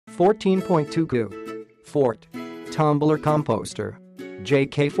14.2 Q. Fort. Tumbler Composter.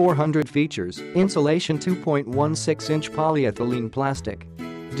 JK400 features insulation 2.16-inch polyethylene plastic.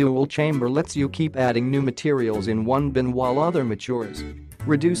 Dual chamber lets you keep adding new materials in one bin while other matures.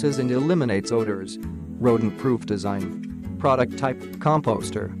 Reduces and eliminates odors. Rodent-proof design. Product type: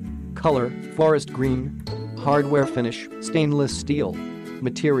 composter. Color: forest green. Hardware finish: stainless steel.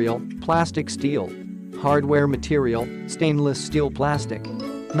 Material: plastic steel. Hardware material: stainless steel plastic.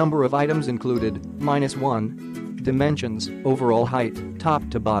 Number of items included: -1. Dimensions: overall height, top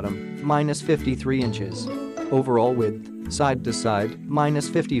to bottom, -53 inches. Overall width, side to side,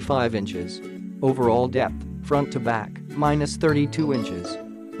 -55 inches. Overall depth, front to back, -32 inches.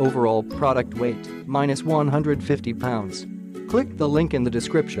 Overall product weight, -150 pounds. Click the link in the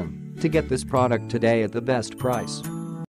description to get this product today at the best price.